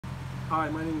Hi,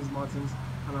 my name is Martins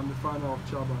and I'm the founder of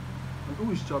Chabah. And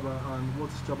who is Chabah and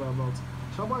what's Chabah about?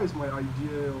 Chabah is my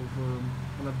idea of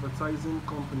an advertising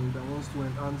company that wants to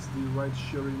enhance the ride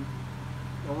sharing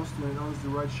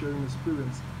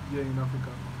experience here in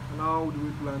Africa. And how do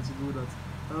we plan to do that?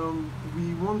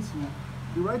 We want to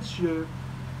the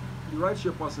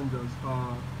rideshare passengers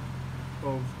are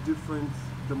of different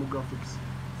demographics,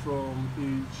 from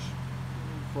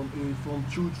from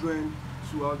children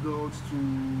to adults to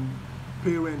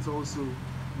parents also.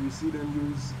 We see them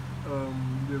use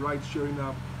the ride sharing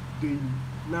app daily.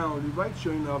 Now the ride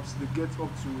sharing apps, they get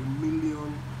up to 1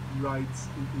 million rides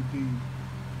in a day.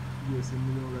 Yes, 1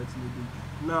 million rides in a day.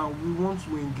 Now we want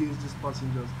to engage these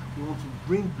passengers. We want to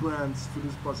bring brands to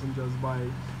these passengers by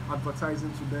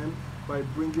advertising to them, by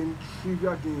bringing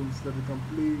trivia games that they can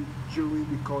play during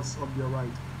the course of their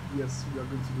ride. Yes, we are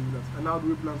going to do that. And how do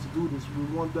we plan to do this?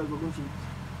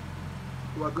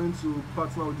 We are going to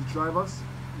partner with the drivers,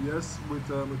 yes, with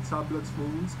tablet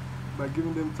phones, by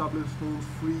giving them tablet phones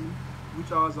free, which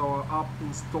has our app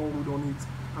installed on it.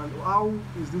 And how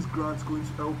is this grant going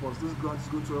to help us? This grant is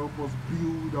going to help us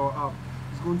build our app.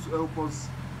 It's going to help us.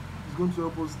 It's going to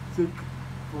help us take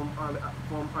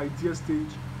from idea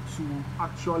stage to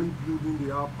actually building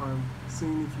the app and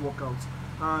seeing it work out.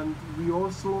 And we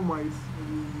also might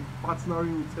be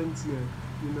partnering with MTN,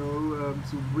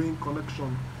 to bring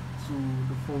connection to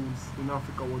the phones in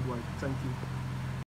Africa worldwide. Thank you.